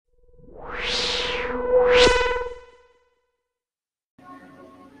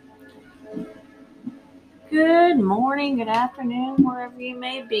Good morning, good afternoon, wherever you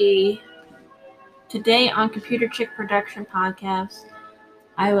may be. Today on Computer Chick Production Podcast,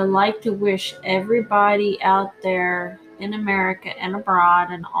 I would like to wish everybody out there in America and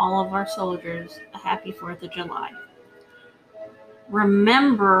abroad and all of our soldiers a happy 4th of July.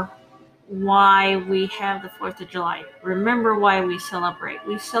 Remember why we have the 4th of July. Remember why we celebrate.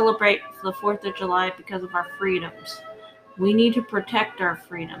 We celebrate the 4th of July because of our freedoms. We need to protect our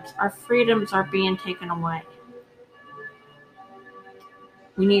freedoms. Our freedoms are being taken away.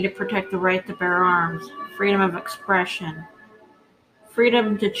 We need to protect the right to bear arms, freedom of expression,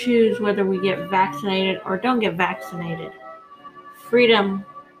 freedom to choose whether we get vaccinated or don't get vaccinated, freedom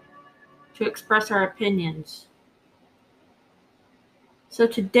to express our opinions. So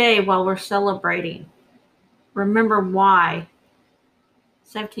today, while we're celebrating, remember why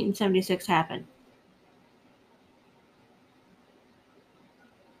 1776 happened.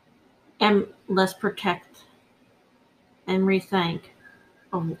 And let's protect and rethink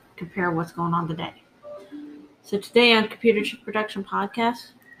or compare what's going on today. So today on Computer Chick Production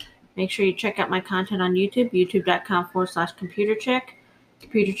Podcast, make sure you check out my content on YouTube, youtube.com/computerchick,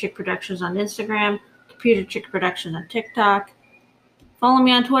 Computer Chick Productions on Instagram, Computer Chick Productions on TikTok. Follow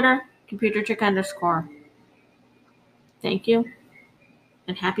me on Twitter, ComputerChick_. Thank you,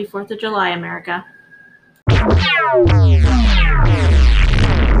 and happy 4th of July, America.